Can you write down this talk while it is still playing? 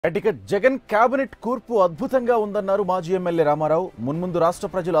Jagan cabinet కూర్పు అద్భుతంగా ఉందన్నారు మాజీ ఎమ్మెల్యే రామారావు. మున్ముందు రాష్ట్ర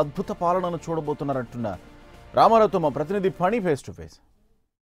ప్రజలు అద్భుత పాలనను చూడబోతున్నారంటున్న రామారావుతో మా ప్రతినిధి Phani face to face.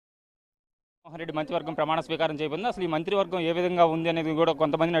 Mohan Reddy మంత్రివర్గం ప్రమాణ స్వీకారం చేయబోతుంది. అసలు ఈ మంత్రివర్గం ఏ విధంగా ఉంది అనేది కూడా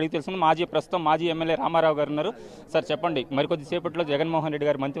కొంతమందిని అడిగి తెలుస్తుంది. ప్రస్తుతం మాజీ ఎమ్మెల్యే రామారావు గారు ఉన్నారు. సార్ చెప్పండి, మరికొద్దిసేపట్లో జగన్మోహన్ రెడ్డి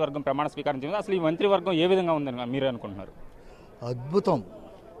గారు మంత్రివర్గం ప్రమాణ స్వీకారం చేయబోతుంది. అసలు ఈ మంత్రివర్గం ఏ విధంగా ఉందని మీరు అనుకుంటున్నారు? అద్భుతం,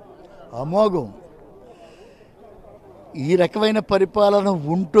 అమోఘం. ఈ రకమైన పరిపాలన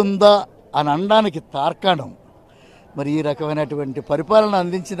ఉంటుందా అని అనడానికి తార్కాణం. మరి ఈ రకమైనటువంటి పరిపాలన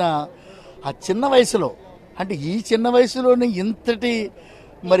అందించిన ఆ చిన్న వయసులో, అంటే ఈ చిన్న వయసులోనే ఇంతటి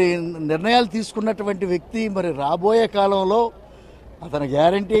మరి నిర్ణయాలు తీసుకున్నటువంటి వ్యక్తి మరి రాబోయే కాలంలో అతని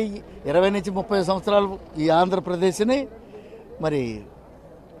గ్యారంటీ 20 నుంచి 30 సంవత్సరాలు ఈ ఆంధ్రప్రదేశ్ని మరి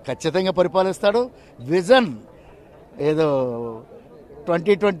ఖచ్చితంగా పరిపాలిస్తాడు. విజన్ ఏదో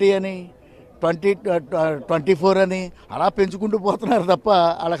 2020 అని 2024 అని అలా పెంచుకుంటూ పోతున్నారు తప్ప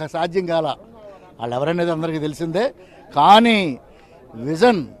వాళ్ళకి సాధ్యం కాల. వాళ్ళు ఎవరనేది అందరికీ తెలిసిందే. కానీ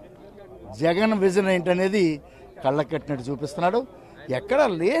విజన్, జగన్ విజన్ ఏంటనేది కళ్ళకు కట్టినట్టు చూపిస్తున్నాడు. ఎక్కడ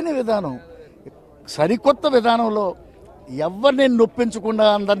లేని విధానం, సరికొత్త విధానంలో ఎవరిని నొప్పించకుండా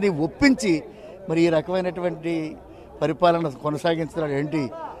అందరినీ ఒప్పించి మరి ఈ రకమైనటువంటి పరిపాలన కొనసాగించడం ఏంటి.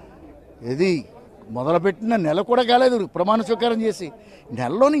 ఇది మొదలుపెట్టిన నెల కూడా కాలేదు ప్రమాణ స్వీకారం చేసి,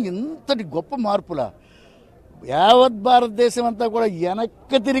 నెలలోని ఇంతటి గొప్ప మార్పుల యావత్ భారతదేశం అంతా కూడా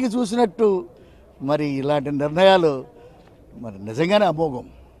వెనక్కి తిరిగి చూసినట్టు మరి ఇలాంటి నిర్ణయాలు మరి నిజంగానే అమోఘం.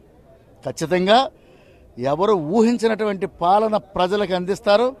 ఖచ్చితంగా ఎవరు ఊహించినటువంటి పాలన ప్రజలకు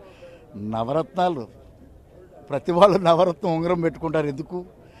అందిస్తారు. నవరత్నాలు, ప్రతి వాళ్ళు నవరత్నం ఉంగరం పెట్టుకుంటారు. ఎందుకు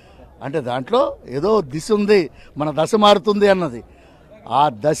అంటే దాంట్లో ఏదో దిశ ఉంది, మన దశ మారుతుంది అన్నది. ఆ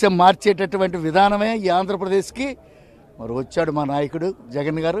దశ మార్చేటటువంటి విధానమే ఈ ఆంధ్రప్రదేశ్కి మరి వచ్చాడు మా నాయకుడు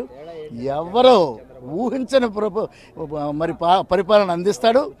జగన్ గారు. ఎవరో ఊహించని మరి పరిపాలన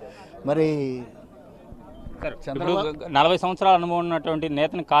అందిస్తాడు. మరి 40 సంవత్సరాల అనుభవం ఉన్నటువంటి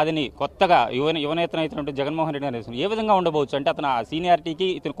నేతను కాదని కొత్తగా యువనేతన అయినటువంటి జగన్మోహన్ రెడ్డి గారు ఏ విధంగా ఉండబోవచ్చు? అంటే అతను సీనియారిటీకి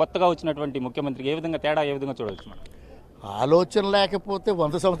ఇతను కొత్తగా వచ్చినటువంటి ముఖ్యమంత్రికి ఏ విధంగా తేడా, ఏ విధంగా చూడవచ్చు? ఆలోచన లేకపోతే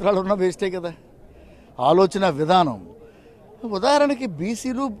 100 సంవత్సరాలు ఉన్నా వేస్టే కదా. ఆలోచన విధానం, ఉదాహరణకి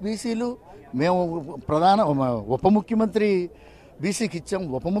బీసీలు మేము ప్రధాన ఉప ముఖ్యమంత్రి బీసీకి ఇచ్చాం,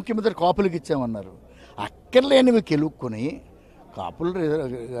 ఉప ముఖ్యమంత్రి కాపులకి ఇచ్చామన్నారు. అక్కర్లేనివి కెలుక్కుని కాపులు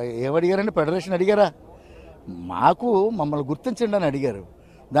ఏమడిగారని ఫెడరేషన్ అడిగారా? మమ్మల్ని గుర్తించండి అని అడిగారు.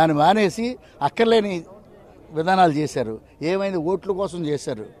 దాన్ని మానేసి అక్కర్లేని విధానాలు చేశారు. ఏమైంది? ఓట్ల కోసం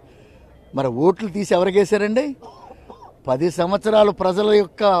చేశారు. మరి ఓట్లు తీసి ఎవరికేశారండి? 10 సంవత్సరాలు ప్రజల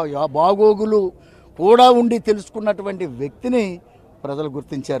యొక్క బాగోగులు కూడా ఉండి తెలుసుకున్నటువంటి వ్యక్తిని ప్రజలు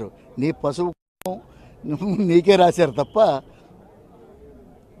గుర్తించారు. నీ పశువు నీకే రాశారు తప్ప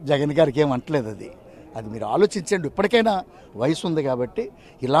జగన్ గారికి ఏమంటలేదు. అది మీరు ఆలోచించండి. ఇప్పటికైనా వయసు ఉంది కాబట్టి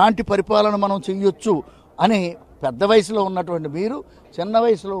ఇలాంటి పరిపాలన మనం చెయ్యొచ్చు అని పెద్ద వయసులో ఉన్నటువంటి మీరు చిన్న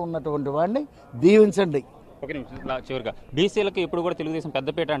వయసులో ఉన్నటువంటి వాడిని దీవించండి. ఒక నిమిషం చివరిగా, బీసీలకు ఇప్పుడు కూడా తెలుగుదేశం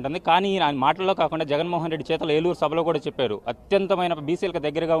పెద్దపీట అంటుంది. కానీ ఆయన మాటల్లో కాకుండా జగన్మోహన్ రెడ్డి చేతలు ఏలూరు సభలో కూడా చెప్పారు. అత్యంతమైన బీసీలకు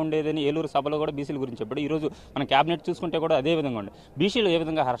దగ్గరగా ఉండేదని ఏలూరు సభలో కూడా బీసీల గురించి చెప్పాడు. ఈరోజు మన క్యాబినెట్ చూసుకుంటే కూడా అదే విధంగా ఉంది. బీసీలు ఏ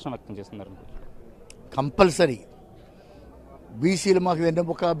విధంగా హర్షం వ్యక్తం చేస్తున్నారు? కంపల్సరీ బీసీలు మాకు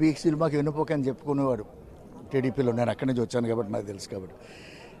వెన్నుముక అని చెప్పుకునేవాడు టీడీపీలో. నేను అక్కడి నుంచి వచ్చాను కాబట్టి నాకు తెలుసు. కాబట్టి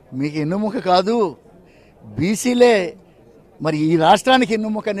మీకు వెన్నుముక కాదు, బీసీలే మరి ఈ రాష్ట్రానికి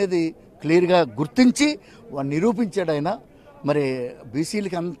వెన్నుముక అనేది క్లియర్గా గుర్తించి నిరూపించాడు ఆయన. మరి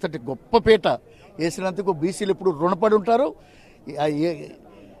బీసీలకి అంతటి గొప్ప పీట వేసినందుకు బీసీలు ఇప్పుడు రుణపడి ఉంటారు.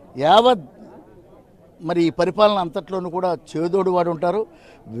 యావత్ మరి ఈ పరిపాలన అంతట్లోనూ కూడా చేదోడు వాడు ఉంటారు.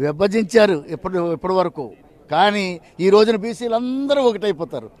 విభజించారు ఇప్పటి వరకు, కానీ ఈ రోజున బీసీలు అందరూ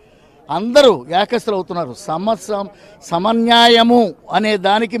ఒకటైపోతారు. అందరూ ఏకస్తులు అవుతున్నారు. సమన్యాయము అనే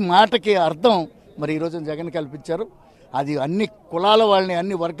దానికి మాటకి అర్థం మరి ఈరోజు జగన్ కల్పించారు. అది అన్ని కులాల వాళ్ళని,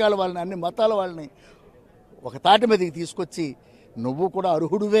 అన్ని వర్గాల వాళ్ళని, అన్ని మతాల వాళ్ళని ఒక తాటి మీదకి తీసుకొచ్చి నువ్వు కూడా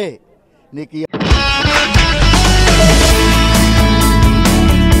అర్హుడువే, నీకు